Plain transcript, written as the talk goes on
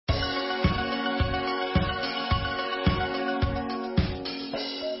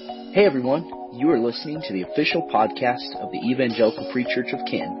Hey everyone, you are listening to the official podcast of the Evangelical Free Church of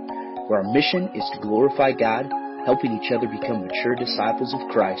Canton, where our mission is to glorify God, helping each other become mature disciples of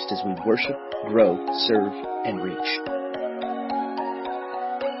Christ as we worship, grow, serve, and reach.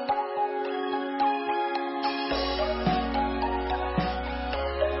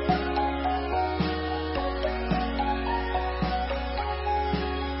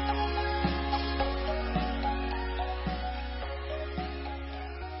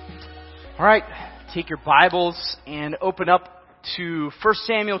 All right, take your Bibles and open up to 1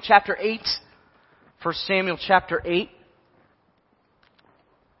 Samuel chapter 8. 1 Samuel chapter 8.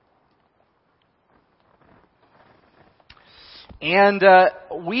 And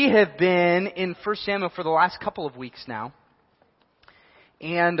we have been in 1 Samuel for the last couple of weeks now.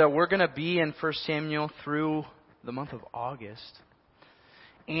 And we're going to be in 1 Samuel through the month of August.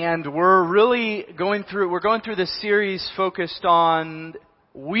 And we're going through this series focused on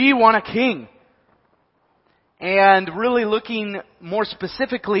we want a king. And really looking more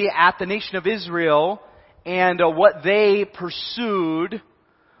specifically at the nation of Israel and what they pursued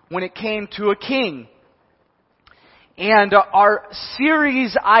when it came to a king. And our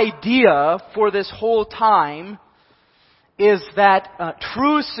series idea for this whole time is that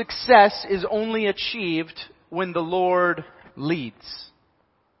true success is only achieved when the Lord leads.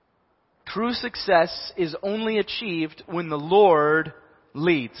 True success is only achieved when the Lord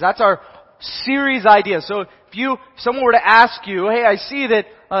leads. That's our series idea. So if someone were to ask you, hey, I see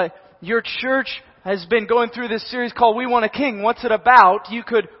that your church has been going through this series called We Want a King. What's it about? You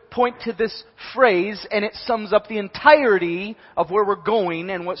could point to this phrase and it sums up the entirety of where we're going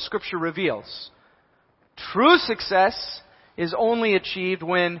and what Scripture reveals. True success is only achieved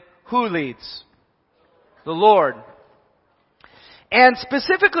when who leads? The Lord. And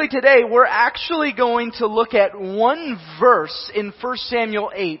specifically today, we're actually going to look at one verse in 1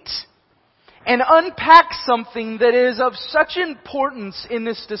 Samuel 8 and unpack something that is of such importance in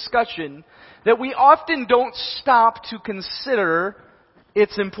this discussion that we often don't stop to consider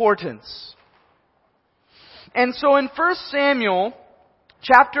its importance. And so in 1 Samuel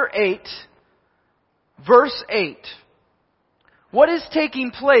chapter 8, verse 8, what is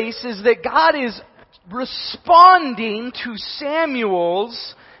taking place is that God is responding to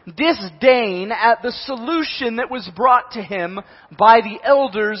Samuel's disdain at the solution that was brought to him by the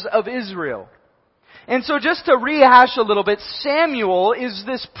elders of Israel. And so just to rehash a little bit, Samuel is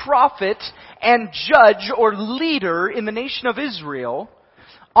this prophet and judge or leader in the nation of Israel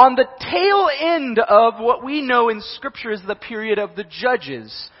on the tail end of what we know in Scripture as the period of the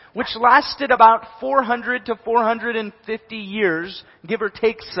Judges, which lasted about 400 to 450 years, give or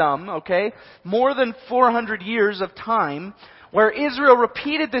take some, okay? More than 400 years of time, where Israel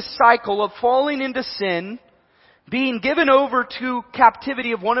repeated this cycle of falling into sin, being given over to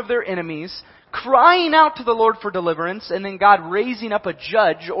captivity of one of their enemies, crying out to the Lord for deliverance, and then God raising up a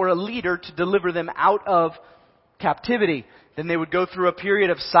judge or a leader to deliver them out of captivity. Then they would go through a period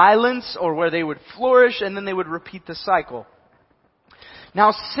of silence or where they would flourish, and then they would repeat the cycle.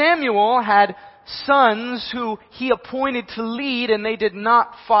 Now Samuel had sons who he appointed to lead, and they did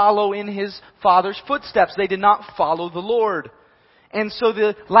not follow in his father's footsteps. They did not follow the Lord. And so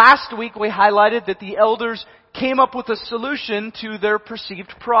last week we highlighted that the elders came up with a solution to their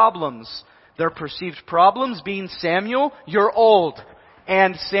perceived problems. Their perceived problems being, Samuel, you're old.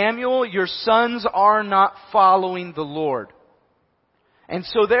 And Samuel, your sons are not following the Lord. And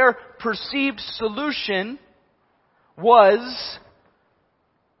so their perceived solution was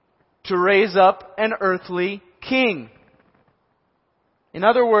to raise up an earthly king. In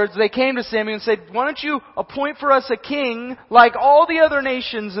other words, they came to Samuel and said, why don't you appoint for us a king like all the other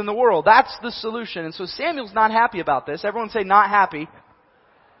nations in the world? That's the solution. And so Samuel's not happy about this. Everyone say not happy.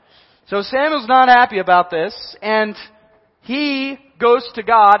 So Samuel's not happy about this, and he goes to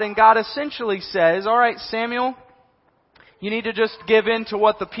God, and God essentially says, all right, Samuel, you need to just give in to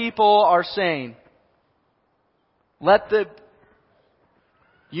what the people are saying.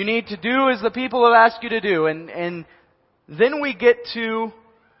 You need to do as the people have asked you to do. And then we get to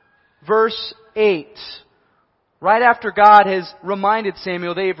verse 8. Right after God has reminded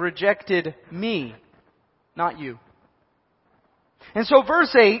Samuel, they've rejected me, not you. And so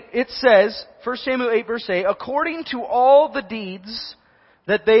verse 8, it says, 1 Samuel 8 verse 8, according to all the deeds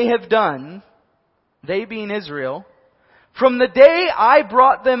that they have done, they being Israel, from the day I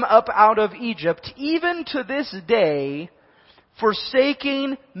brought them up out of Egypt, even to this day,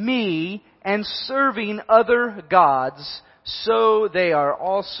 forsaking me and serving other gods, so they are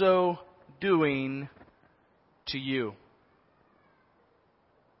also doing to you.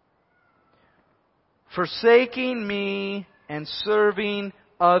 Forsaking me and serving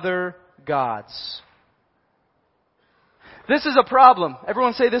other gods. This is a problem.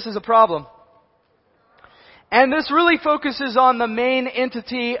 Everyone say this is a problem. And this really focuses on the main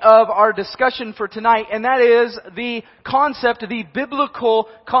entity of our discussion for tonight, and that is the concept, the biblical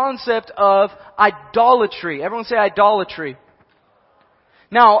concept of idolatry. Everyone say idolatry.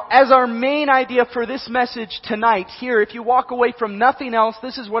 Now, as our main idea for this message tonight here, if you walk away from nothing else,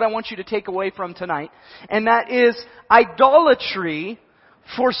 this is what I want you to take away from tonight. And that is, idolatry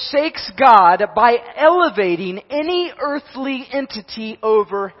forsakes God by elevating any earthly entity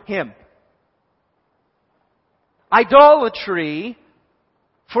over Him. Idolatry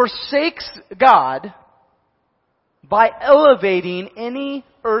forsakes God by elevating any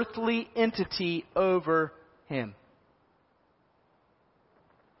earthly entity over Him.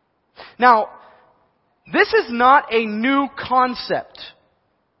 Now, this is not a new concept.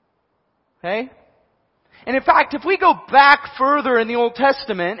 Okay? And in fact, if we go back further in the Old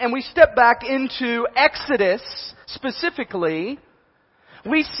Testament and we step back into Exodus specifically,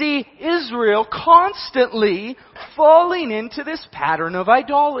 we see Israel constantly falling into this pattern of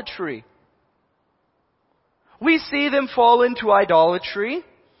idolatry. We see them fall into idolatry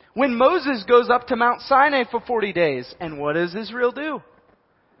when Moses goes up to Mount Sinai for 40 days. And what does Israel do?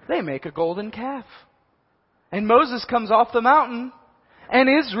 They make a golden calf. And Moses comes off the mountain, and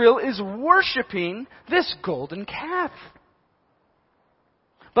Israel is worshiping this golden calf.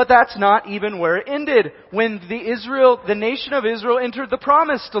 But that's not even where it ended. When the nation of Israel entered the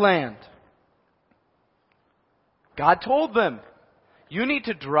promised land, God told them, you need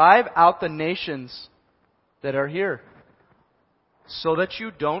to drive out the nations that are here so that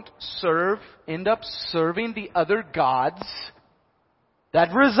you don't end up serving the other gods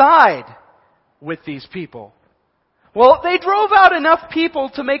that reside with these people. Well, they drove out enough people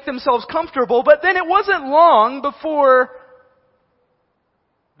to make themselves comfortable, but then it wasn't long before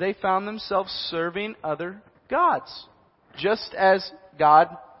they found themselves serving other gods, just as God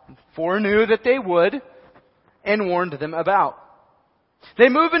foreknew that they would and warned them about. They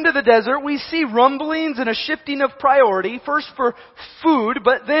move into the desert. We see rumblings and a shifting of priority, first for food,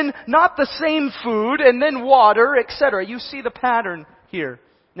 but then not the same food, and then water, etc. You see the pattern here.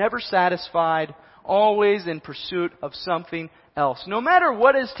 Never satisfied, always in pursuit of something else, no matter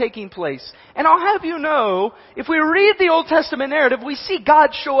what is taking place. And I'll have you know, if we read the Old Testament narrative, we see God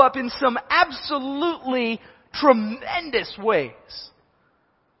show up in some absolutely tremendous ways.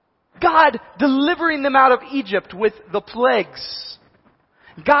 God delivering them out of Egypt with the plagues.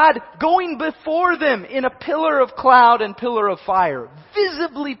 God going before them in a pillar of cloud and pillar of fire,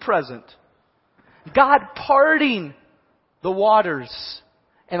 visibly present. God parting the waters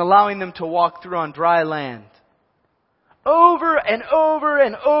and allowing them to walk through on dry land. Over and over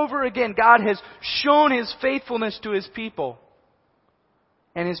and over again, God has shown His faithfulness to His people.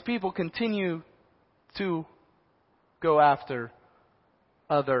 And His people continue to go after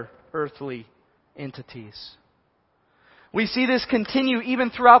other earthly entities. We see this continue even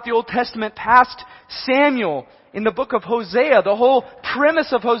throughout the Old Testament past Samuel. In the book of Hosea, the whole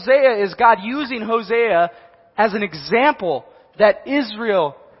premise of Hosea is God using Hosea as an example that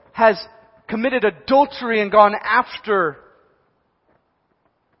Israel has committed adultery and gone after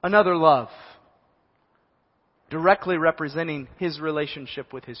another love, directly representing His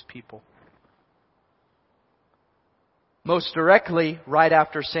relationship with His people. Most directly, right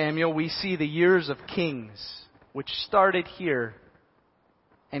after Samuel, we see the years of kings, which started here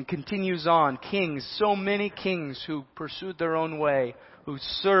and continues on. Kings, so many kings who pursued their own way, who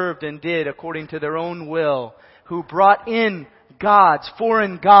served and did according to their own will, who brought in gods,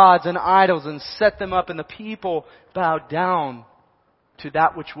 foreign gods and idols, and set them up, and the people bowed down to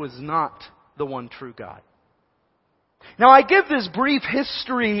that which was not the one true God. Now, I give this brief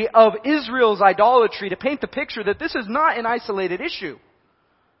history of Israel's idolatry to paint the picture that this is not an isolated issue.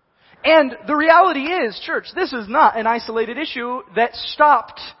 And the reality is, church, this is not an isolated issue that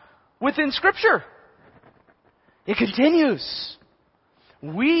stopped within Scripture. It continues.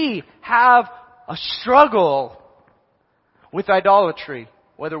 We have a struggle with idolatry,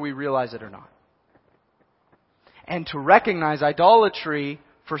 whether we realize it or not. And to recognize idolatry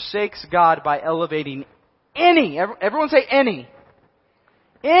forsakes God by elevating everyone say any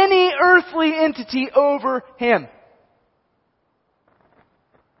earthly entity over Him.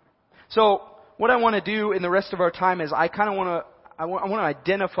 So, what I want to do in the rest of our time is I want to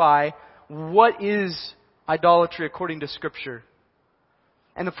identify what is idolatry according to Scripture.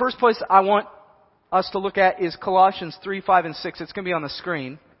 And the first place I want us to look at is Colossians 3, 5, and 6. It's going to be on the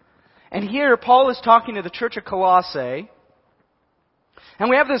screen. And here, Paul is talking to the church of Colossae. And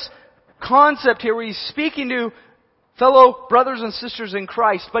we have this concept here where he's speaking to fellow brothers and sisters in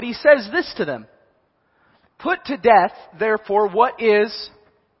Christ. But he says this to them. Put to death, therefore, what is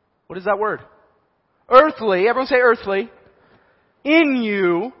that word? Earthly. Everyone say earthly. In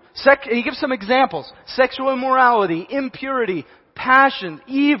you. He gives some examples. Sexual immorality, impurity, passion,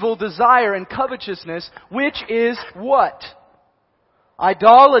 evil desire, and covetousness, which is what?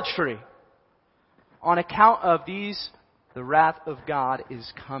 Idolatry. On account of these, the wrath of God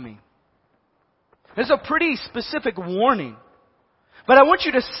is coming. There's a pretty specific warning. But I want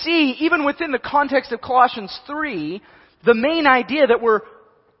you to see, even within the context of Colossians 3, the main idea that we're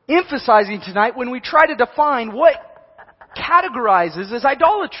emphasizing tonight when we try to define what categorizes as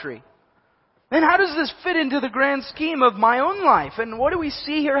idolatry. And how does this fit into the grand scheme of my own life? And what do we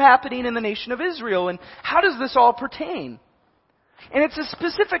see here happening in the nation of Israel? And how does this all pertain? And it's a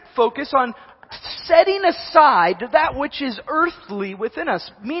specific focus on setting aside that which is earthly within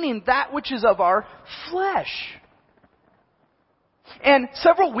us, meaning that which is of our flesh. And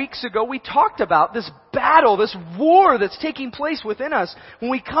several weeks ago we talked about this battle, this war that's taking place within us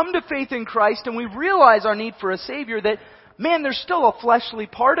when we come to faith in Christ and we realize our need for a Savior, that, man, there's still a fleshly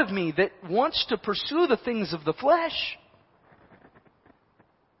part of me that wants to pursue the things of the flesh.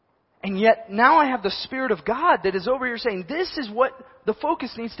 And yet now I have the Spirit of God that is over here saying, this is what the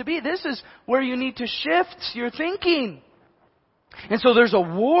focus needs to be. This is where you need to shift your thinking. And so there's a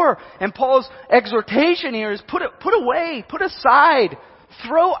war, and Paul's exhortation here is put away, put aside,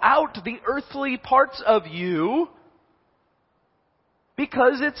 throw out the earthly parts of you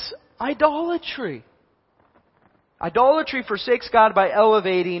because it's idolatry. Idolatry forsakes God by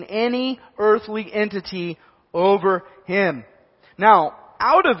elevating any earthly entity over Him. Now,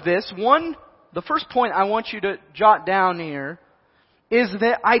 out of this, the first point I want you to jot down here is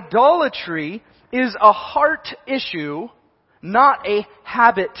that idolatry is a heart issue, not a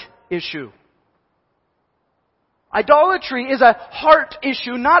habit issue. Idolatry is a heart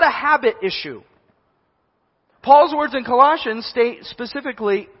issue, not a habit issue. Paul's words in Colossians state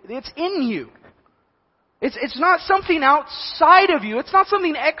specifically, it's in you. It's not something outside of you. It's not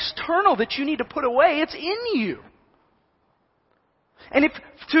something external that you need to put away. It's in you. And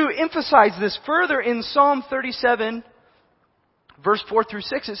to emphasize this further, in Psalm 37, verse 4 through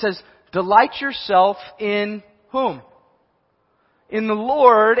 6, it says, delight yourself in whom? In the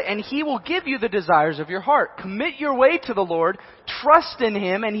Lord, and He will give you the desires of your heart. Commit your way to the Lord, trust in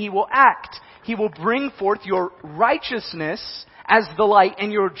Him, and He will act. He will bring forth your righteousness as the light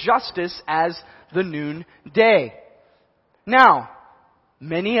and your justice as the noonday. Now,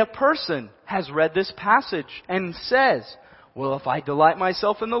 many a person has read this passage and says, well, if I delight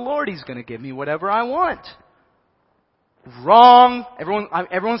myself in the Lord, He's going to give me whatever I want. Wrong.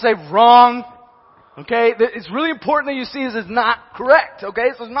 Everyone say wrong. Okay? It's really important that you see this is not correct. Okay?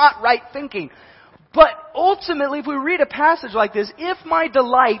 This is not right thinking. But ultimately, if we read a passage like this, if my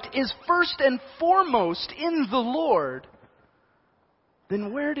delight is first and foremost in the Lord,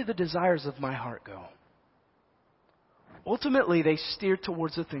 then where do the desires of my heart go? Ultimately, they steer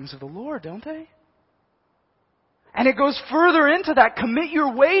towards the things of the Lord, don't they? And it goes further into that. Commit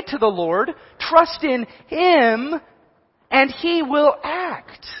your way to the Lord, trust in Him, and He will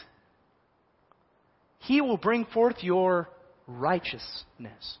act. He will bring forth your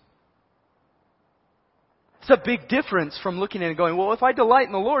righteousness. It's a big difference from looking at it and going, well, if I delight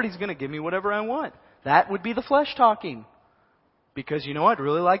in the Lord, He's going to give me whatever I want. That would be the flesh talking. Because, I'd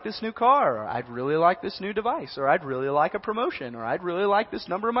really like this new car, or I'd really like this new device, or I'd really like a promotion, or I'd really like this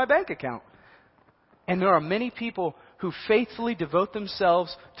number in my bank account. And there are many people who faithfully devote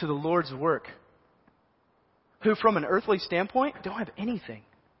themselves to the Lord's work, who from an earthly standpoint don't have anything.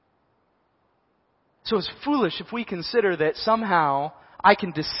 So it's foolish if we consider that somehow I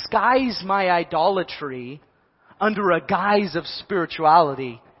can disguise my idolatry under a guise of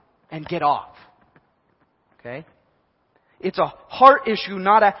spirituality and get off. Okay? It's a heart issue,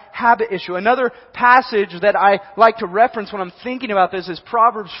 not a habit issue. Another passage that I like to reference when I'm thinking about this is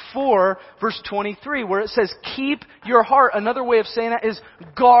Proverbs 4, verse 23, where it says, keep your heart. Another way of saying that is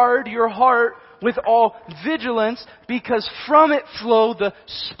guard your heart with all vigilance, because from it flow the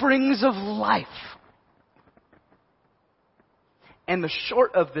springs of life. And the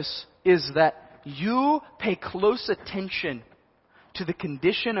short of this is that you pay close attention to the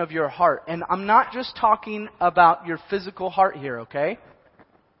condition of your heart. And I'm not just talking about your physical heart here, okay?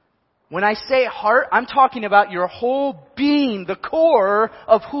 When I say heart, I'm talking about your whole being, the core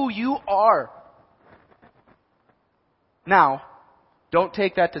of who you are. Now, don't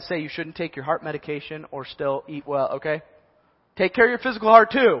take that to say you shouldn't take your heart medication or still eat well, okay? Take care of your physical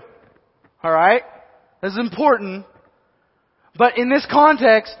heart too. Alright? This is important. But in this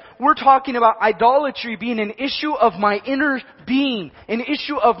context, we're talking about idolatry being an issue of my inner being, an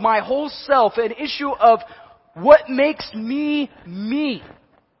issue of my whole self, an issue of what makes me me.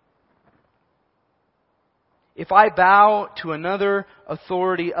 If I bow to another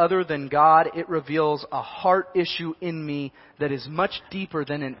authority other than God, it reveals a heart issue in me that is much deeper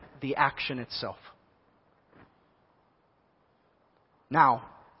than in the action itself. Now,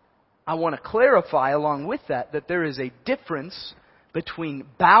 I want to clarify along with that there is a difference between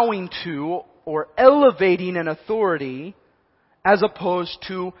bowing to or elevating an authority as opposed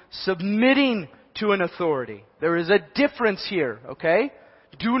to submitting to an authority. There is a difference here, okay?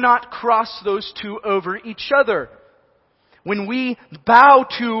 Do not cross those two over each other. When we bow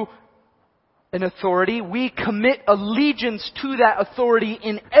to an authority, we commit allegiance to that authority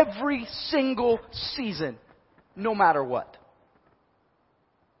in every single season, no matter what.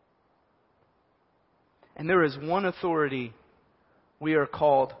 And there is one authority we are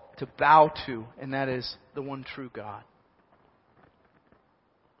called to bow to, and that is the one true God.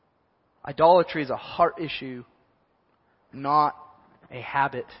 Idolatry is a heart issue, not a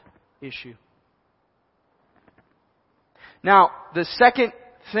habit issue. Now, the second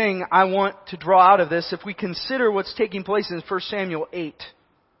thing I want to draw out of this, if we consider what's taking place in 1 Samuel 8,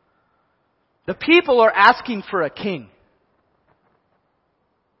 the people are asking for a king.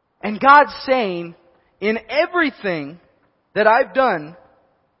 And God's saying, in everything that I've done,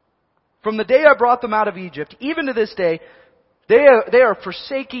 from the day I brought them out of Egypt, even to this day, they are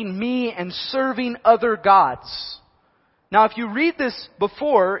forsaking me and serving other gods. Now, if you read this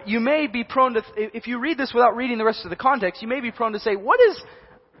before, you may be prone to, if you read this without reading the rest of the context, you may be prone to say, what does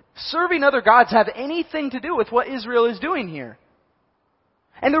serving other gods have anything to do with what Israel is doing here?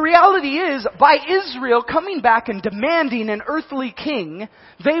 And the reality is, by Israel coming back and demanding an earthly king,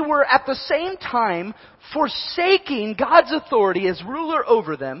 they were at the same time forsaking God's authority as ruler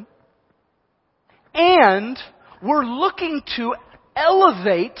over them, and were looking to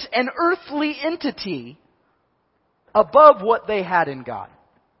elevate an earthly entity above what they had in God.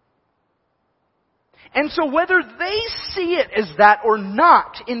 And so whether they see it as that or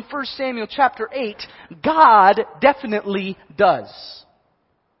not in 1 Samuel chapter 8, God definitely does.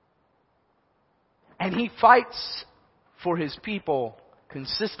 And He fights for His people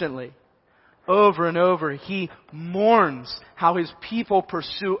consistently. Over and over, He mourns how His people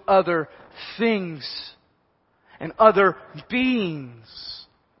pursue other things and other beings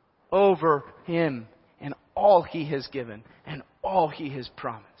over Him and all He has given and all He has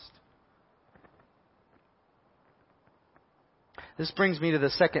promised. This brings me to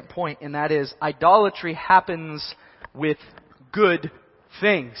the second point, and that is idolatry happens with good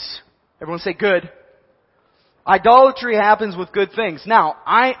things. Everyone say good. Idolatry happens with good things. Now,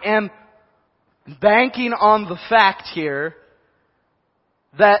 I am banking on the fact here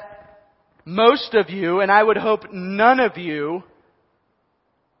that most of you, and I would hope none of you,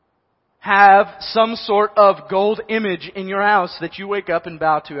 have some sort of gold image in your house that you wake up and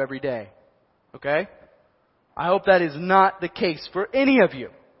bow to every day. Okay? I hope that is not the case for any of you.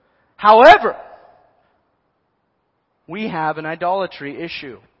 However, we have an idolatry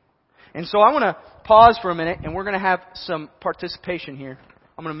issue. And so I want to pause for a minute, and we're going to have some participation here.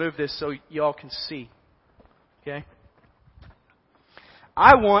 I'm going to move this so you all can see. Okay?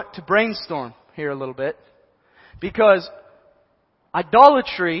 I want to brainstorm here a little bit, because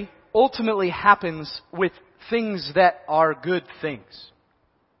idolatry ultimately happens with things that are good things.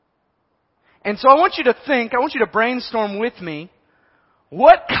 And so I want you to brainstorm with me,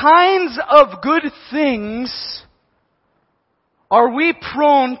 what kinds of good things are we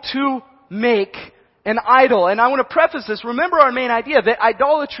prone to make an idol? And I want to preface this. Remember our main idea that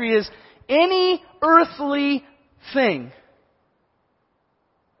idolatry is any earthly thing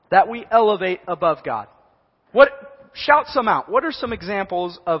that we elevate above God. Shout some out. What are some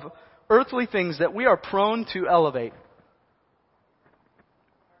examples of earthly things that we are prone to elevate?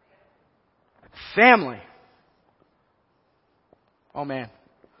 Family. Oh man.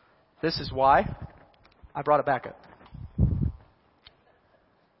 This is why I brought it back up.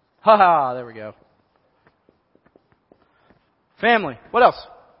 Ha, there we go. Family. What else?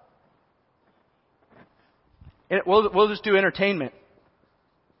 We'll just do entertainment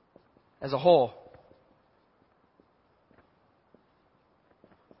as a whole.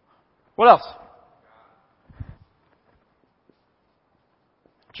 What else?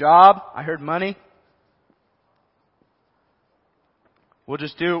 Job. I heard money. We'll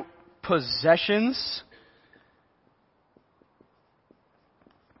just do possessions.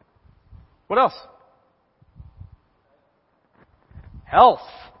 What else? Health.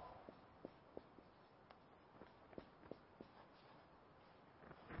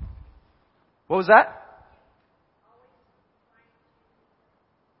 What was that?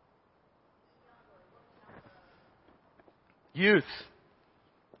 Youth.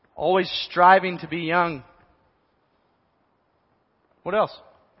 Always striving to be young. What else?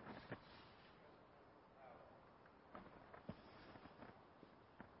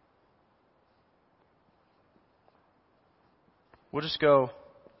 We'll just go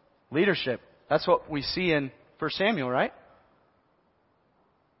leadership. That's what we see in 1 Samuel, right?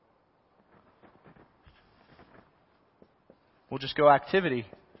 We'll just go activity,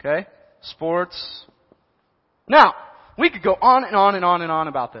 okay? Sports. Now, we could go on and on and on and on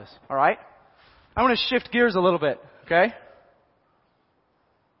about this, all right? I want to shift gears a little bit, okay?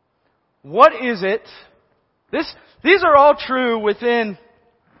 What is it? These are all true within,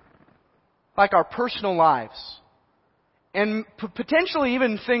 like, our personal lives. And potentially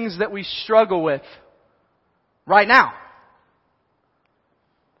even things that we struggle with right now.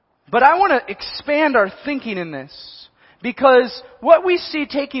 But I want to expand our thinking in this. Because what we see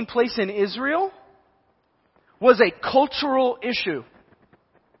taking place in Israel was a cultural issue.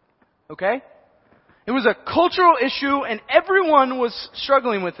 Okay? It was a cultural issue and everyone was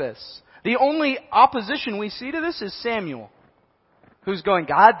struggling with this. The only opposition we see to this is Samuel, who's going,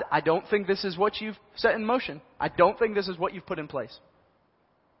 God, I don't think this is what you've set in motion. I don't think this is what you've put in place.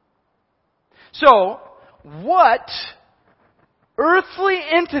 So, what earthly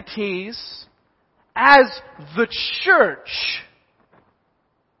entities as the church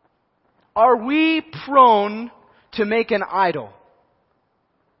are we prone to make an idol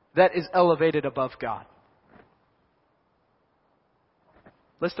that is elevated above God?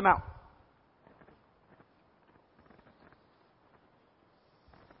 List them out.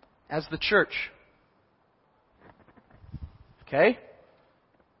 As the church. Okay?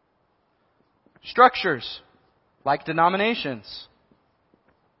 Structures, like denominations.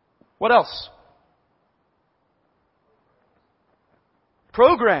 What else?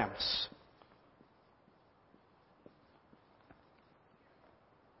 Programs.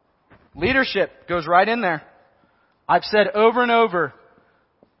 Leadership goes right in there. I've said over and over,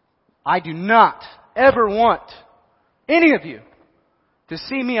 I do not ever want any of you to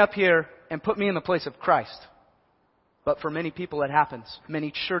see me up here and put me in the place of Christ. But for many people it happens.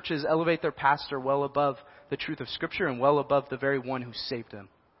 Many churches elevate their pastor well above the truth of Scripture and well above the very one who saved them.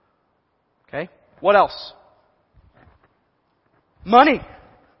 Okay? What else? Money.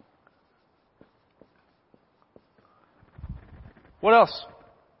 What else?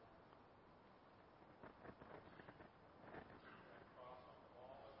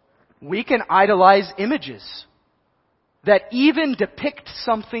 We can idolize images that even depict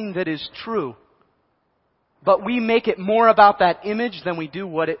something that is true, but we make it more about that image than we do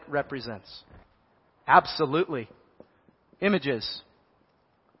what it represents. Absolutely. Images.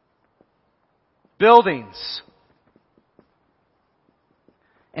 Buildings.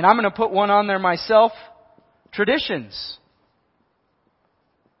 And I'm going to put one on there myself. Traditions.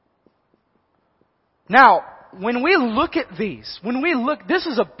 Now, when we look at these, this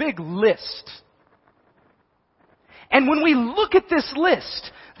is a big list. And when we look at this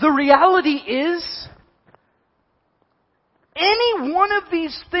list, the reality is, any one of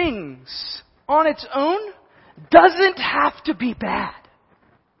these things on its own doesn't have to be bad.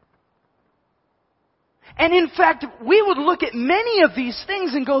 And in fact, we would look at many of these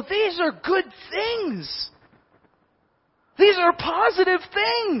things and go, these are good things. These are positive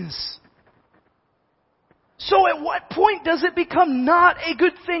things. So at what point does it become not a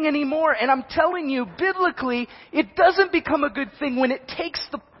good thing anymore? And I'm telling you, biblically, it doesn't become a good thing when it takes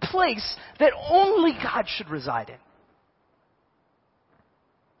the place that only God should reside in.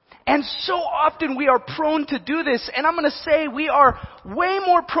 And so often we are prone to do this, and I'm going to say we are way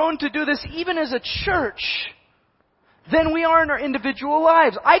more prone to do this even as a church than we are in our individual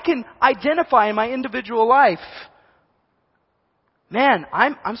lives. I can identify in my individual life, man,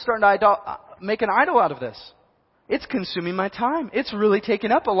 I'm starting to make an idol out of this. It's consuming my time. It's really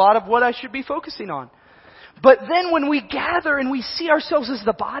taking up a lot of what I should be focusing on. But then when we gather and we see ourselves as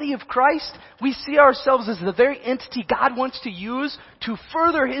the body of Christ, we see ourselves as the very entity God wants to use to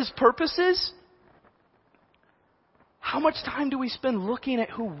further His purposes, how much time do we spend looking at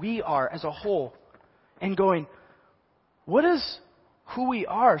who we are as a whole and going, what does who we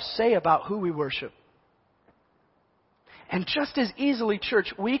are say about who we worship? And just as easily,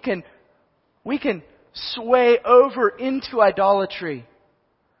 church, we can sway over into idolatry.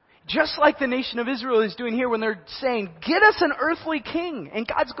 Just like the nation of Israel is doing here when they're saying, get us an earthly king. And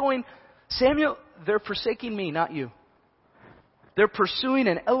God's going, Samuel, they're forsaking me, not you. They're pursuing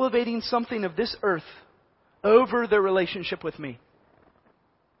and elevating something of this earth over their relationship with me.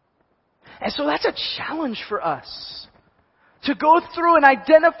 And so that's a challenge for us. To go through and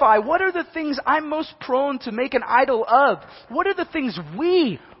identify what are the things I'm most prone to make an idol of? What are the things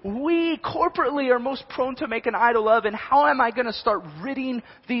we corporately are most prone to make an idol of? And how am I going to start ridding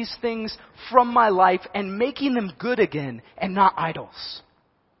these things from my life and making them good again and not idols?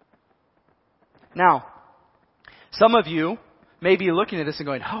 Now, some of you may be looking at this and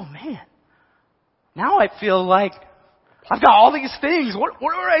going, oh man, now I feel like I've got all these things. Where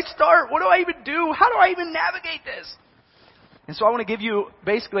do I start? What do I even do? How do I even navigate this? And so I want to give you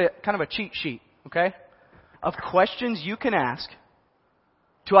basically kind of a cheat sheet, okay, of questions you can ask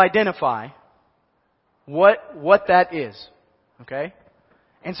to identify what that is, okay?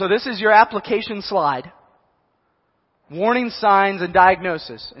 And so this is your application slide. Warning signs and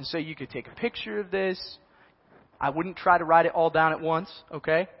diagnosis. And so you could take a picture of this. I wouldn't try to write it all down at once,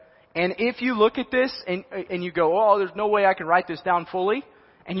 okay? And if you look at this and you go, oh, there's no way I can write this down fully,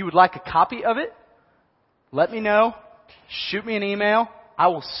 and you would like a copy of it, let me know. Shoot me an email. I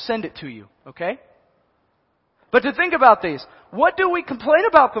will send it to you, okay? But to think about these, what do we complain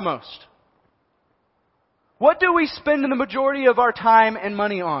about the most? What do we spend the majority of our time and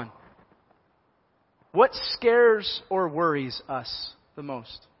money on? What scares or worries us the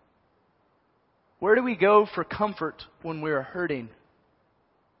most? Where do we go for comfort when we're hurting?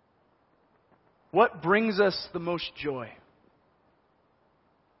 What brings us the most joy?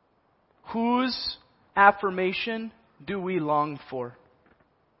 Whose affirmation do we long for?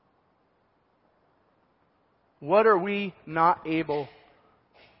 What are we not able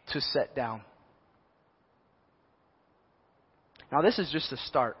to set down? Now this is just a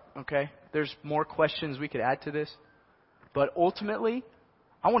start, okay? There's more questions we could add to this. But ultimately,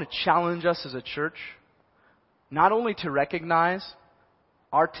 I want to challenge us as a church not only to recognize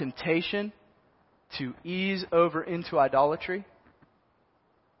our temptation to ease over into idolatry,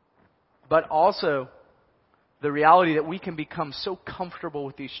 but also the reality that we can become so comfortable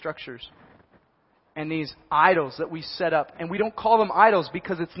with these structures and these idols that we set up. And we don't call them idols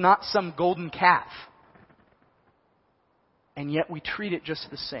because it's not some golden calf. And yet we treat it just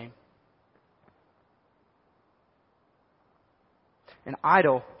the same. An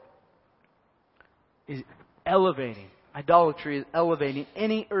idol is elevating. Idolatry is elevating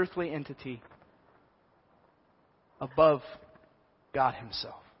any earthly entity above God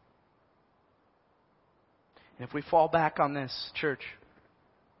Himself. And if we fall back on this, church,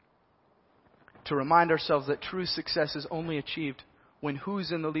 to remind ourselves that true success is only achieved when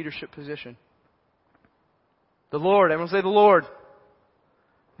who's in the leadership position? The Lord. Everyone say the Lord.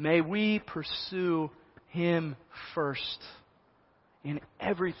 May we pursue Him first in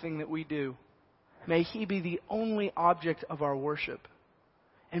everything that we do. May He be the only object of our worship.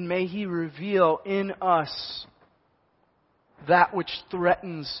 And may He reveal in us that which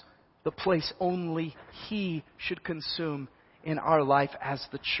threatens the place only He should consume in our life as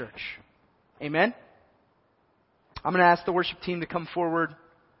the church. Amen? I'm going to ask the worship team to come forward.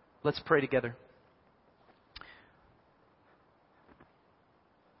 Let's pray together.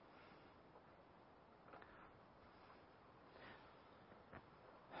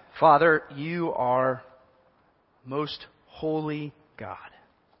 Father, You are most holy God.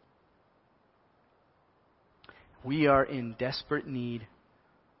 We are in desperate need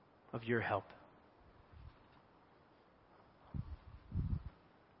of Your help.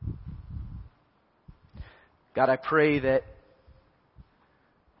 God, I pray that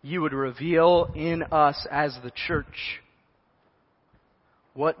You would reveal in us as the church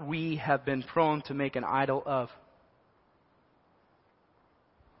what we have been prone to make an idol of.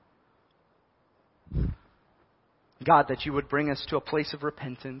 God, that You would bring us to a place of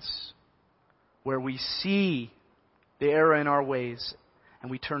repentance where we see the error in our ways and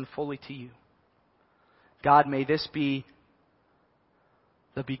we turn fully to You. God, may this be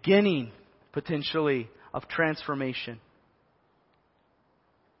the beginning, potentially, of transformation.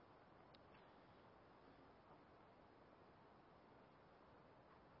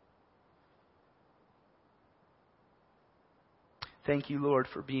 Thank You, Lord,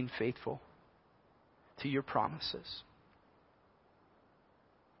 for being faithful to Your promises.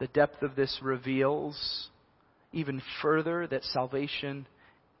 The depth of this reveals even further that salvation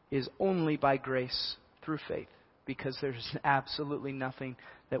is only by grace through faith, because there's absolutely nothing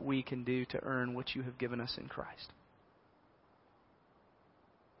that we can do to earn what You have given us in Christ.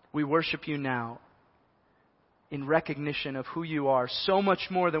 We worship You now in recognition of who You are, so much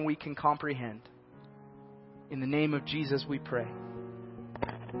more than we can comprehend. In the name of Jesus we pray.